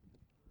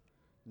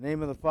In the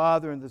name of the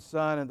Father, and the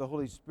Son, and the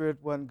Holy Spirit,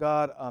 one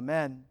God.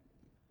 Amen.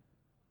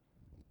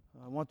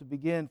 I want to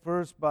begin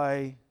first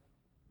by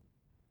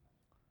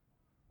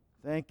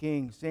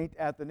thanking St.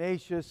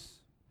 Athanasius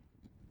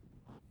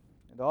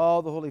and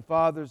all the Holy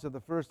Fathers of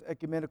the First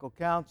Ecumenical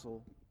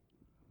Council.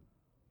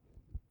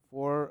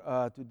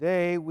 For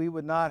today, we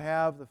would not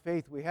have the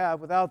faith we have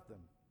without them.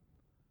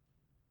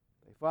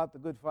 They fought the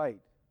good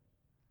fight.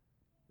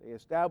 They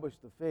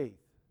established the faith.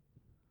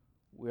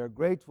 We are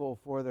grateful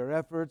for their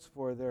efforts,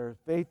 for their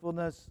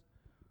faithfulness,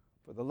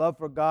 for the love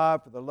for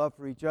God, for the love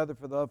for each other,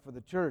 for the love for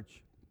the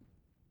church.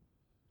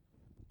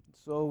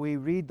 So we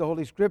read the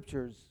Holy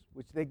Scriptures,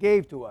 which they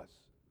gave to us.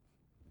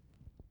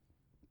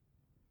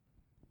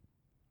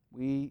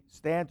 We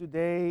stand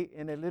today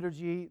in a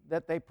liturgy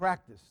that they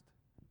practiced.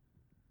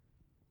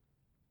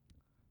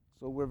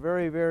 So we're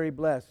very, very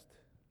blessed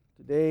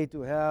today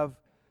to have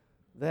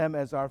them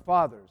as our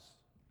fathers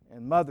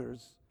and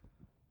mothers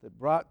that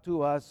brought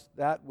to us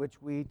that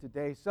which we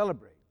today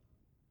celebrate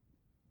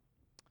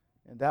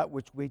and that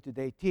which we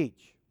today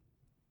teach.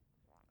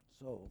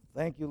 So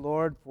thank you,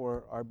 Lord,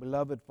 for our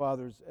beloved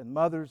fathers and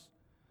mothers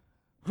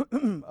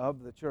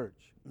of the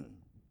church.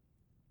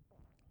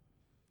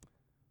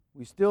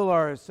 We still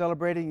are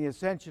celebrating the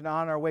Ascension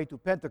on our way to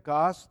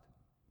Pentecost.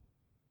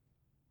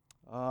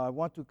 I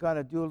want to kind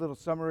of do a little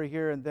summary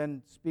here and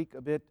then speak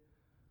a bit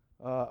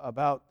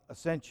about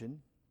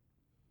Ascension.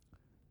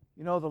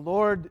 You know, the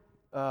Lord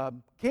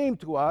came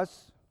to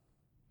us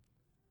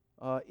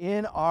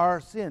in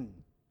our sin.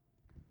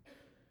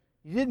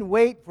 He didn't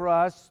wait for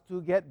us to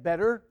get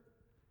better.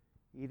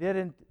 He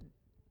didn't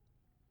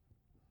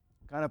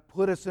kind of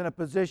put us in a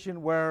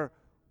position where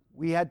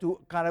we had to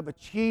kind of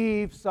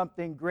achieve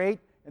something great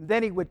and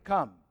then He would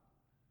come.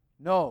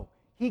 No,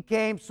 He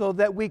came so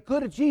that we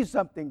could achieve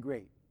something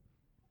great.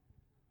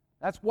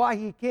 That's why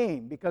He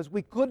came, because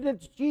we couldn't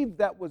achieve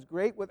that was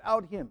great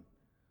without Him.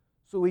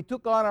 So He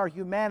took on our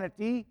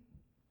humanity,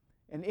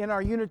 and in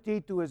our unity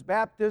to His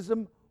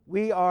baptism,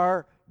 we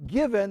are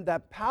given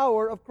that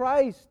power of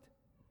Christ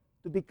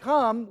to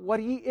become what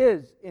He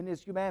is in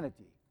His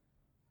humanity.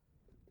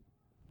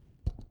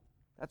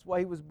 That's why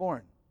He was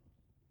born.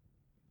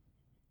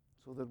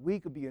 So that we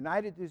could be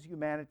united to His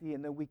humanity,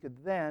 and that we could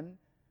then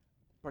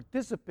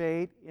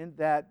participate in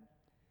that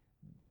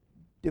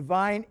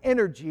divine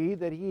energy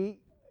that He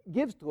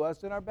gives to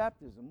us in our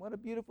baptism. What a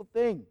beautiful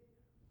thing.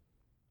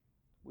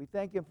 We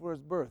thank Him for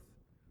His birth.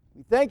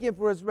 We thank Him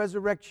for His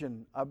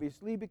resurrection,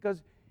 obviously,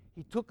 because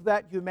He took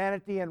that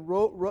humanity and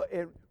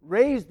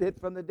raised it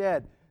from the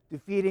dead,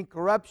 defeating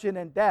corruption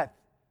and death,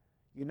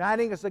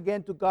 uniting us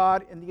again to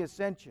God in the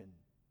ascension.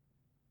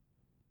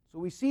 So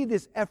we see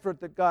this effort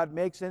that God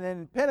makes, and then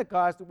in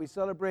Pentecost that we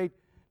celebrate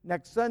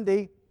next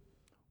Sunday,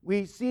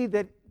 we see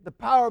that the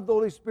power of the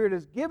Holy Spirit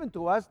is given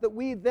to us that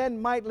we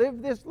then might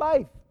live this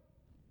life.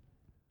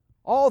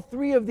 All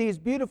three of these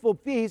beautiful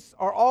feasts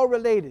are all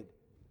related.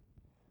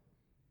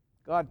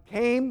 God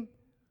came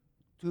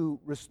to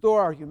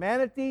restore our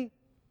humanity.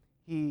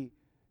 He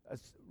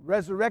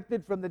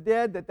resurrected from the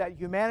dead that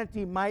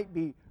humanity might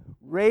be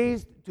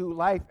raised to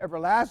life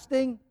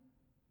everlasting,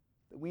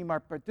 that we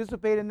might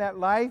participate in that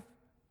life,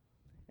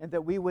 and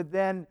that we would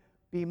then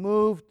be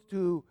moved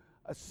to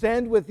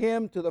ascend with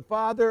Him to the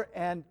Father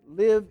and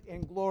live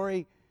in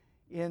glory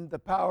in the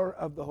power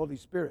of the Holy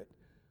Spirit.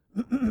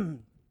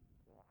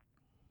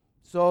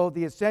 So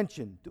the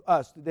ascension to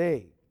us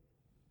today,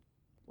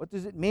 what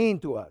does it mean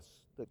to us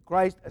that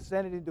Christ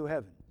ascended into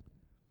heaven?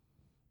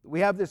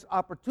 We have this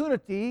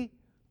opportunity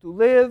to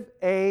live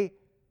a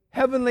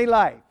heavenly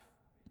life.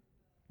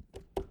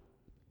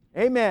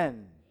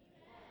 Amen.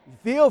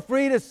 Feel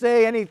free to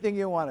say anything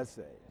you want to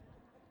say.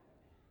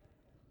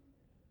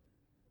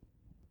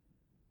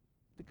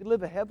 We could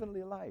live a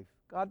heavenly life.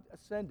 God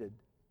ascended.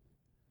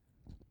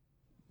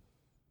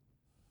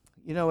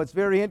 You know, it's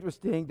very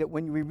interesting that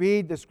when we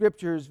read the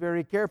Scriptures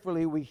very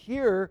carefully, we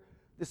hear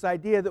this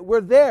idea that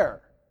we're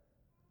there,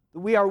 that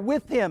we are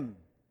with Him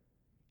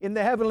in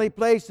the heavenly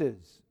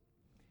places.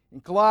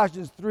 In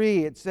Colossians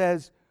 3, it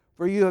says,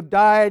 "For you have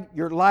died,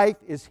 your life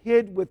is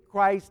hid with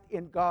Christ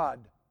in God."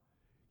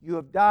 You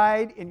have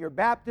died in your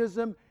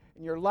baptism,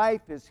 and your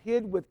life is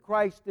hid with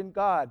Christ in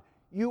God.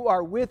 You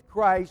are with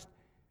Christ,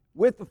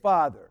 with the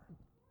Father.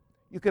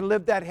 You can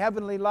live that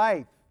heavenly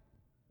life.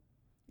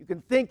 You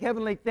can think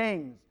heavenly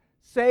things,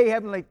 say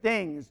heavenly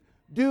things,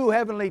 do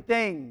heavenly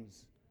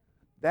things.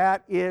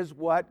 That is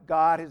what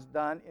God has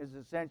done in His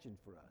ascension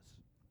for us.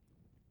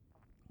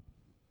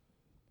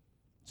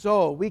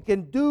 So we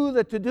can do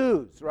the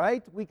to-dos,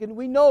 right?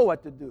 We know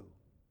what to do.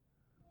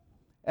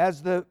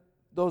 As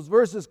those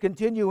verses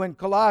continue in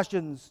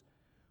Colossians,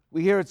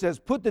 we hear it says,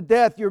 "Put to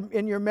death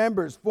in your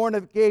members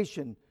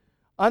fornication,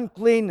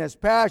 uncleanness,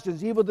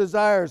 passions, evil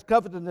desires,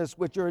 covetousness,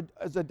 which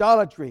is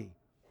idolatry.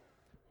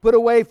 Put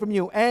away from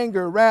you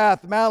anger,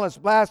 wrath, malice,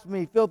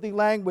 blasphemy, filthy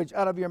language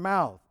out of your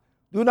mouth.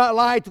 Do not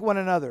lie to one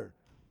another.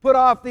 Put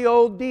off the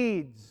old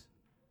deeds."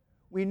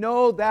 We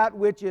know that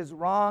which is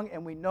wrong,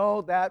 and we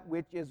know that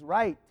which is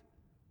right.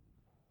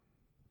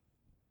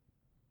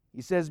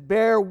 He says,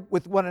 bear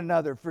with one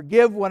another,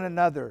 forgive one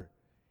another.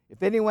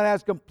 If anyone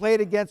has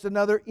complaint against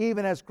another,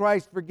 even as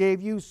Christ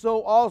forgave you,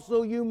 so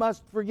also you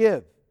must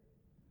forgive.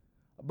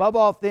 Above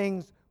all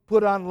things,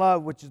 put on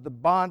love, which is the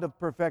bond of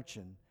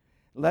perfection.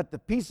 Let the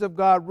peace of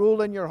God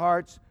rule in your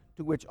hearts,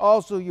 to which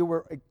also you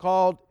were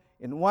called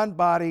in one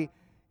body,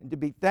 and to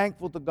be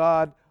thankful to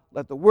God.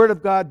 Let the word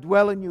of God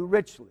dwell in you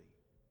richly.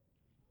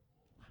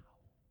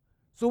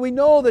 So we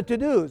know the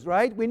to-dos,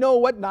 right? We know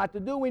what not to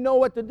do. We know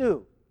what to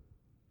do.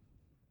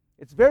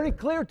 It's very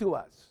clear to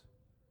us.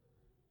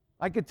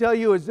 I could tell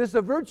you, is this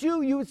a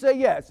virtue? You would say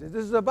yes. Is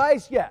this a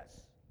vice?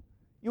 Yes.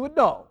 You would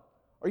know.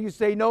 Or you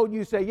say no,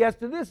 you say yes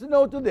to this and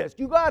no to this.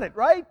 You got it,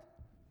 right?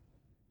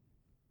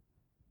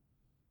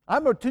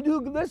 I'm a to-do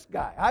list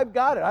guy. I've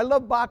got it. I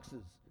love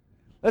boxes.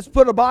 Let's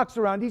put a box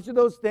around each of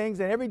those things,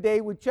 and every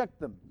day we check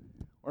them.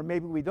 Or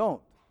maybe we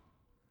don't.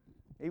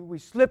 Maybe we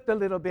slipped a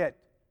little bit.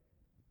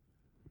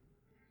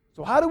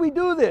 So how do we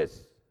do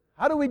this?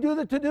 How do we do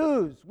the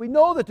to-dos? We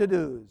know the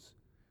to-dos.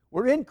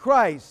 We're in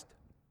Christ.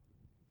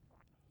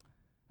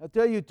 I'll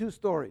tell you two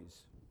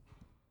stories.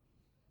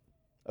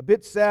 A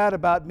bit sad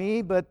about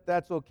me, but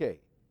that's okay.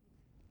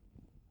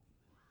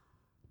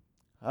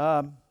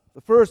 The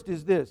first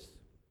is this.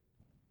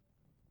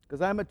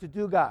 Because I'm a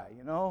to-do guy,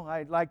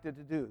 I like the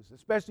to-dos,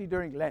 especially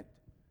during Lent.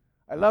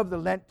 I love the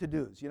Lent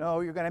to-dos.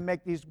 You're going to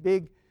make these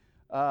big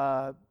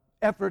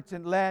efforts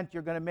in Lent.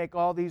 You're going to make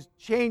all these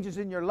changes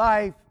in your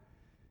life,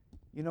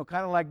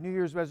 kind of like New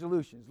Year's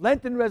resolutions.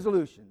 Lenten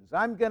resolutions.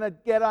 I'm going to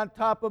get on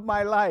top of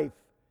my life.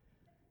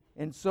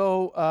 And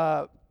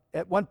so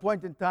at one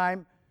point in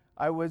time,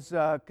 I was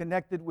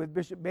connected with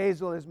Bishop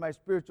Basil as my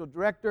spiritual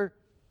director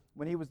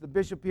when he was the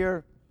bishop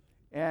here.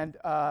 And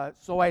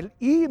so I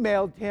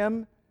emailed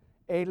him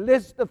a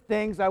list of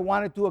things I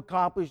wanted to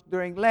accomplish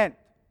during Lent.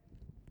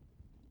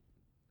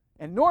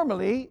 And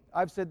normally,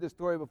 I've said this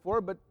story before,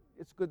 but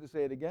it's good to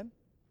say it again.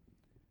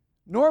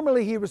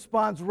 Normally, he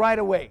responds right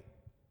away.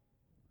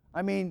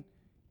 I mean,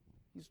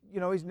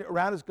 he's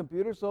around his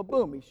computer, so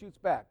boom, he shoots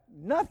back.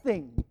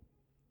 Nothing.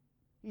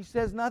 He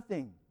says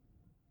nothing.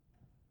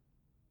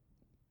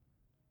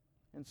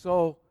 And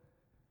so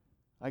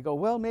I go,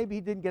 well, maybe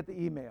he didn't get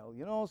the email,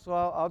 so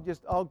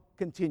I'll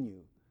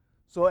continue.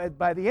 So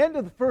by the end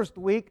of the first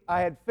week,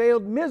 I had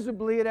failed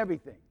miserably at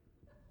everything.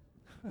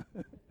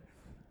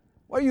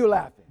 Why are you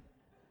laughing?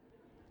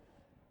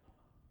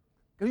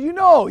 Because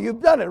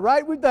you've done it,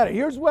 right? We've done it.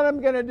 Here's what I'm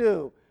going to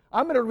do.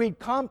 I'm going to read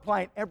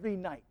Compline every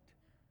night.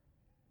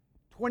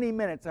 20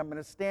 minutes, I'm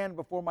going to stand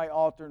before my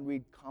altar and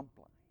read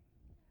Compline.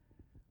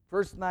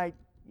 First night,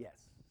 yes.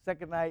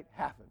 Second night,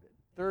 half of it.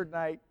 Third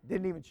night,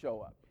 didn't even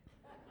show up.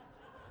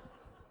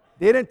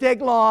 Didn't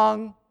take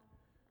long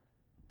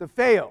to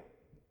fail.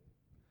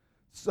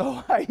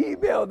 So I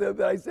emailed him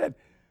and I said,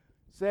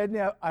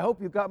 I hope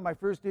you got my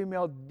first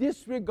email.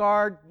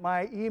 Disregard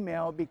my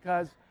email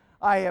because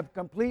I have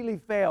completely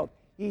failed.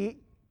 He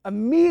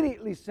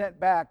immediately sent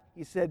back,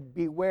 he said,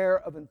 beware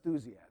of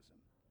enthusiasm.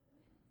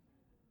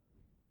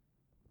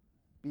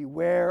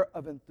 Beware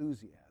of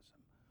enthusiasm.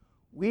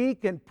 We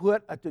can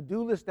put a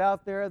to-do list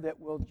out there that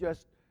will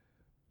just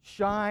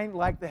shine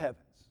like the heavens.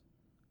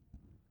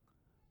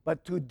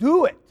 But to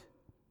do it,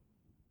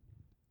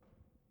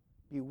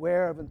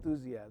 beware of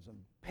enthusiasm.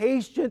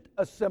 Patient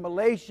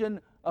assimilation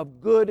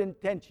of good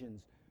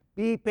intentions.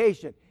 Be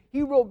patient.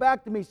 He wrote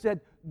back to me,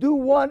 said, do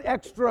one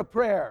extra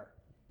prayer.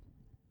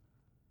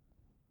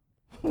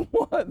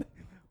 One?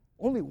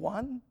 Only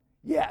one?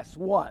 Yes,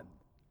 one.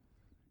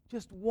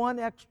 Just one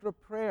extra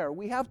prayer.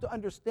 We have to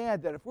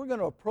understand that if we're going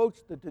to approach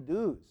the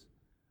to-dos,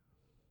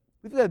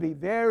 we've got to be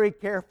very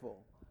careful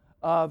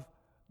of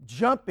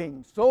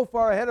jumping so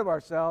far ahead of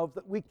ourselves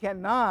that we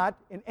cannot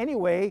in any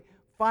way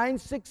find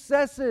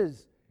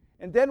successes.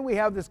 And then we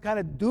have this kind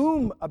of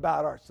doom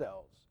about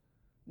ourselves.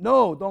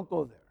 No, don't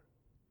go there.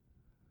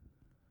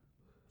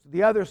 So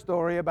the other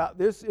story about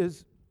this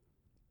is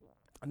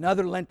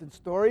another Lenten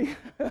story.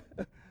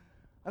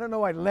 I don't know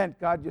why Lent,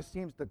 God just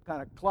seems to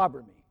kind of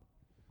clobber me.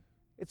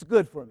 It's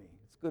good for me.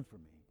 It's good for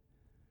me.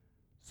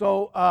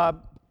 So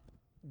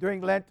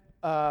during Lent,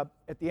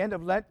 at the end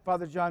of Lent,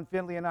 Father John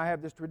Finley and I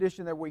have this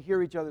tradition that we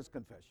hear each other's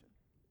confession.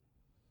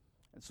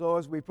 And so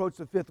as we approach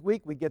the fifth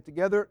week, we get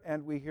together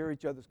and we hear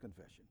each other's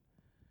confession.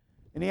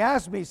 And he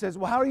asked me, he says,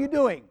 well, how are you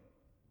doing?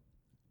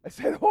 I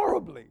said,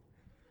 horribly.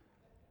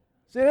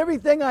 I said,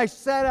 everything I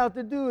set out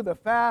to do, the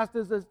fast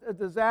is a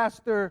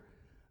disaster,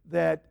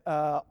 that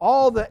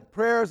all the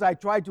prayers I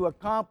tried to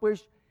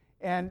accomplish,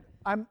 and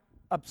I'm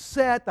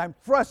upset, I'm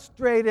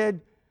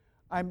frustrated,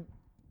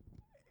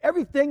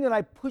 everything that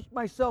I pushed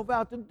myself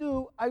out to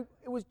do,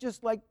 it was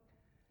just like,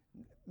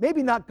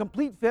 maybe not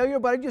complete failure,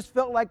 but I just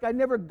felt like I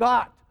never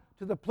got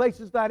to the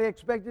places that I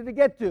expected to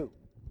get to.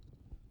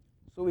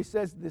 So he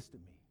says this to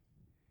me.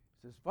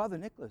 He says, Father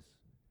Nicholas,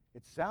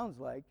 it sounds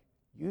like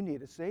you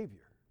need a Savior.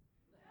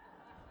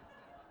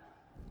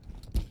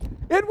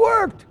 It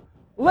worked!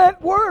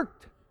 Lent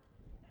worked!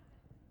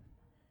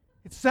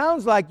 It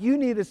sounds like you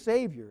need a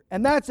Savior.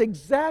 And that's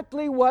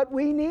exactly what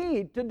we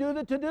need to do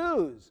the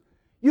to-dos.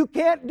 You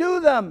can't do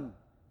them.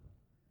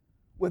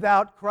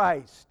 without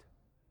Christ.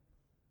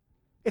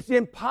 It's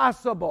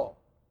impossible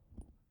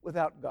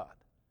without God.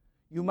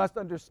 You must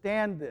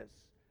understand this.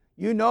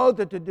 You know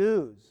the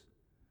to-dos.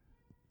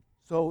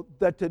 So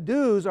the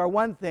to-dos are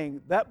one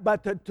thing,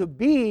 but to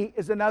be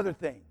is another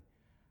thing.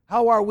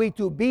 How are we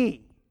to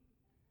be?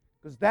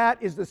 Because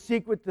that is the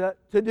secret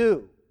to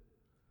do.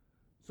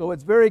 So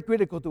it's very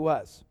critical to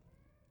us.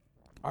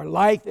 Our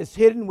life is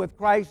hidden with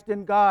Christ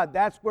in God.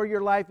 That's where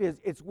your life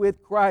is. It's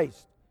with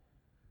Christ.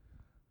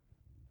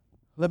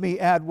 Let me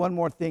add one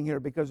more thing here,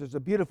 because there's a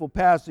beautiful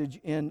passage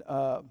in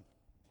 1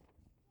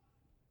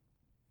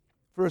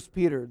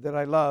 Peter that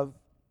I love.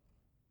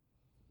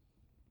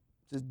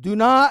 It says, "Do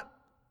not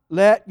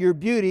let your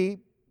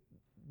beauty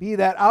be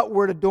that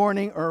outward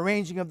adorning or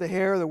arranging of the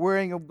hair, the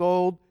wearing of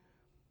gold,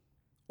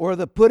 or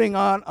the putting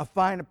on of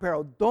fine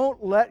apparel."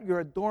 Don't let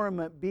your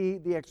adornment be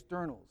the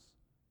externals,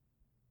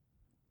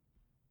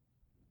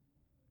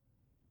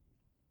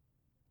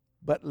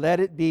 but let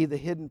it be the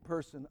hidden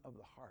person of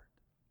the heart.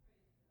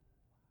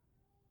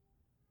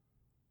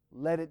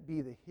 Let it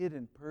be the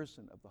hidden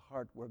person of the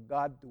heart where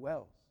God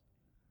dwells,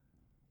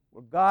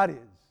 where God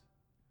is.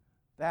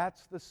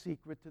 That's the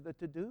secret to the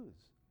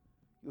to-dos.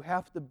 You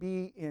have to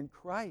be in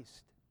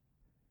Christ.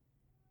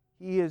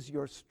 He is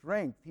your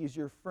strength. He's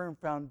your firm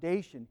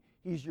foundation.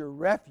 He's your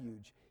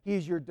refuge.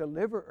 He's your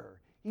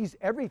deliverer. He's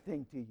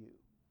everything to you.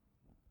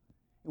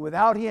 And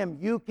without Him,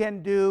 you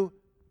can do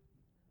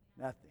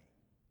nothing.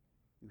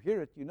 You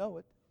hear it, you know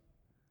it.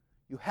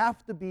 You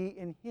have to be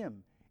in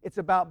Him. It's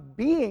about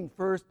being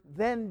first,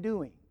 then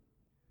doing.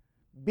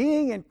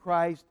 Being in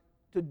Christ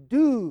to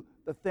do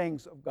the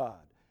things of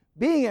God.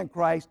 Being in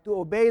Christ to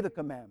obey the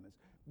commandments.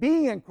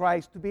 Being in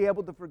Christ to be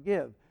able to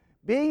forgive.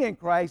 Being in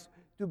Christ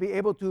to be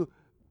able to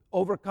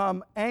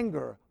overcome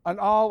anger and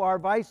all our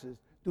vices.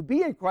 To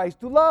be in Christ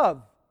to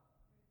love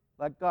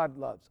like God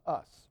loves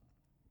us.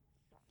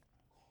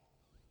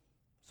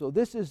 So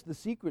this is the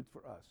secret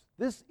for us.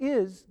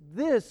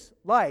 This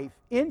life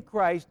in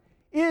Christ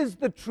is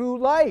the true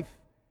life.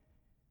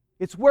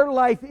 It's where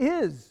life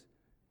is.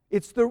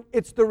 It's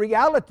the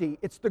reality.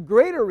 It's the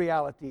greater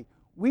reality.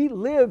 We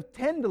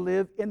tend to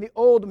live in the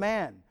old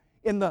man,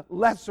 in the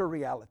lesser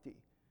reality.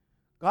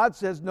 God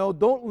says, no,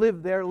 don't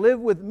live there. Live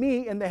with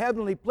me in the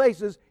heavenly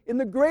places, in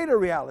the greater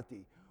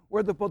reality,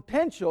 where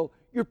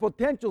your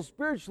potential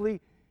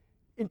spiritually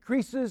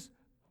increases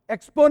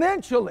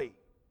exponentially.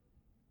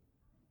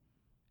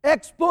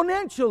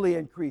 Exponentially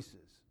increases.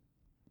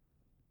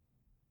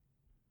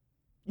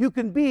 You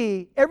can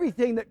be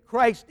everything that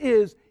Christ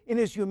is in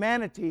His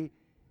humanity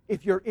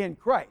if you're in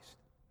Christ.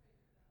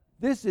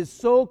 This is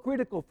so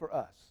critical for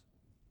us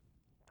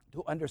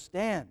to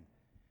understand.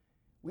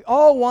 We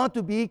all want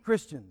to be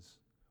Christians.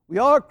 We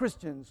are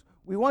Christians.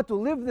 We want to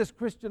live this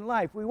Christian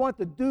life. We want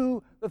to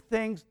do the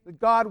things that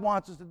God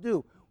wants us to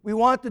do. We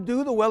want to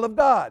do the will of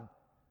God.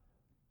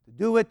 To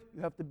do it,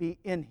 you have to be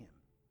in Him.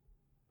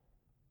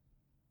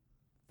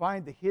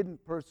 Find the hidden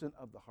person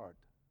of the heart.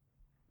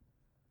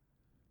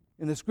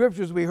 In the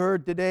scriptures we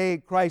heard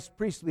today, Christ's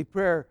priestly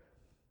prayer,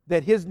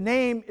 that His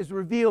name is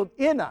revealed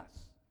in us.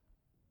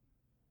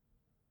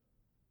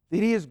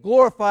 That He is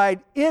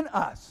glorified in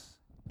us.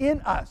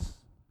 In us.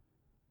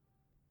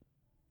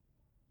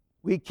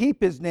 We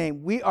keep His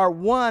name. We are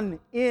one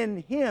in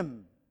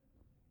Him.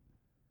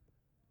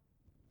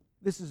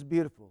 This is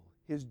beautiful.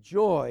 His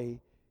joy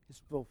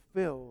is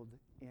fulfilled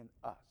in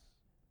us.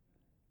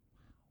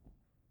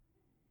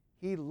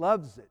 He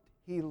loves it.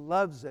 He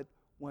loves it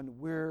when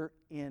we're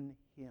in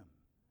Him.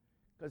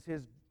 Because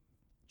His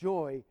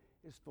joy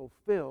is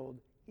fulfilled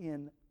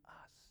in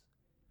us.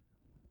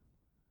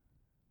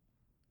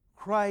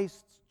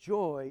 Christ's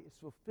joy is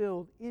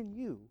fulfilled in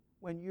you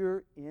when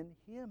you're in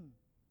Him.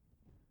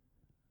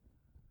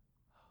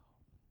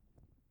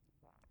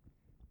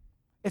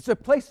 It's a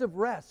place of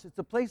rest. It's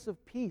a place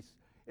of peace.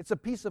 It's a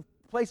place of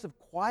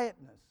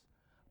quietness,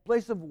 a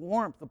place of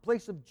warmth, a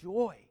place of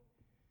joy.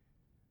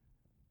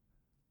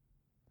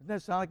 Doesn't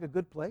that sound like a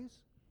good place?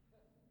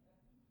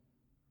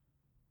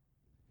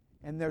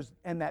 And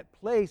that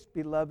place,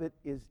 beloved,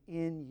 is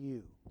in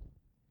you.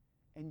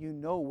 And you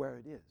know where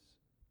it is.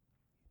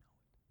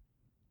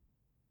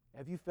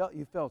 Have you felt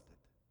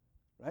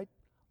it? Right?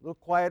 A little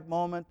quiet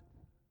moment,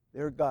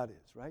 there God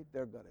is, right?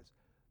 There God is.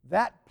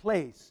 That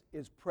place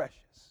is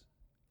precious.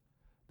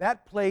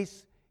 That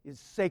place is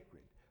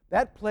sacred.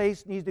 That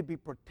place needs to be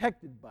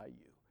protected by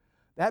you.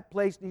 That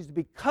place needs to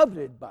be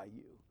coveted by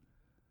you.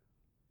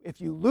 If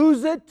you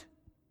lose it,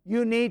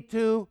 you need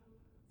to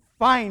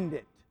find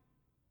it.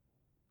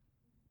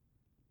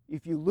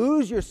 If you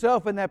lose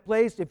yourself in that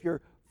place, if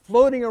you're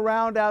floating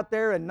around out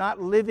there and not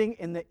living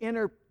in the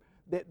inner,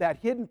 that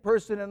hidden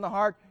person in the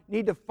heart, you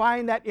need to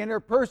find that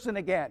inner person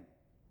again.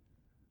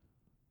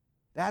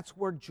 That's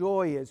where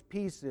joy is,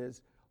 peace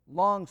is,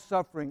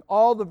 long-suffering.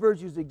 All the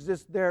virtues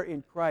exist there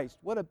in Christ.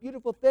 What a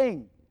beautiful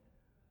thing.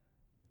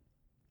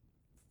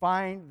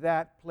 Find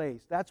that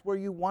place. That's where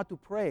you want to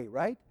pray,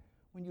 right?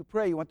 When you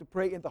pray, you want to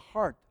pray in the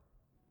heart.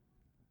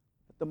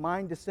 Let the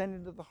mind descend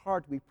into the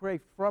heart. We pray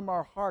from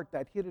our heart,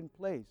 that hidden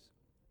place.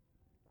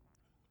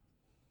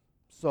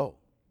 So,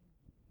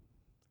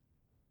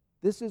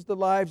 This is the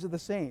lives of the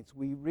saints.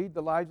 We read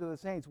the lives of the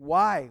saints.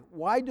 Why?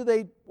 Why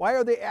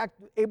are they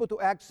able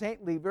to act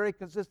saintly very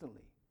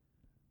consistently?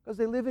 Because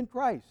they live in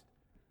Christ.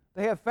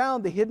 They have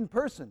found the hidden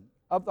person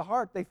of the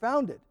heart. They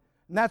found it.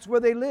 And that's where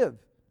they live.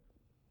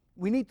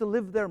 We need to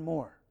live there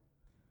more.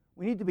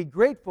 We need to be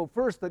grateful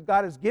first that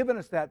God has given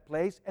us that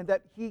place and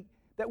that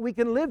we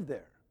can live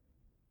there.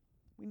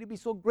 We need to be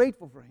so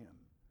grateful for Him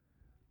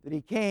that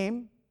He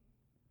came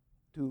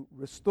to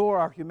restore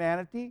our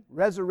humanity,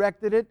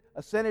 resurrected it,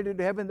 ascended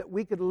into heaven that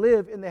we could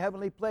live in the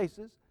heavenly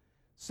places,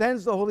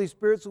 sends the Holy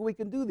Spirit so we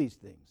can do these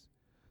things.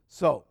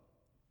 So,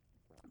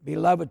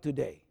 beloved,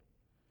 today,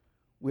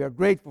 we are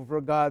grateful for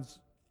God's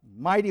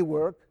mighty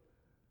work,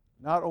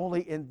 not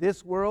only in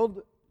this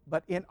world,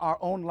 but in our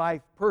own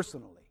life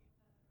personally.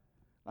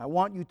 I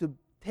want you to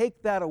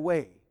take that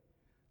away,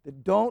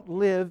 that don't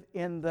live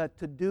in the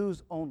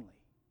to-dos only.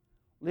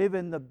 Live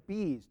in the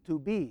B's, to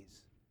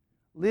be's.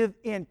 Live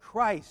in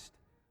Christ,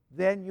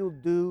 then you'll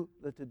do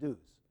the to-dos.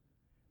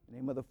 In the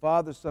name of the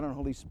Father, Son, and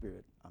Holy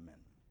Spirit.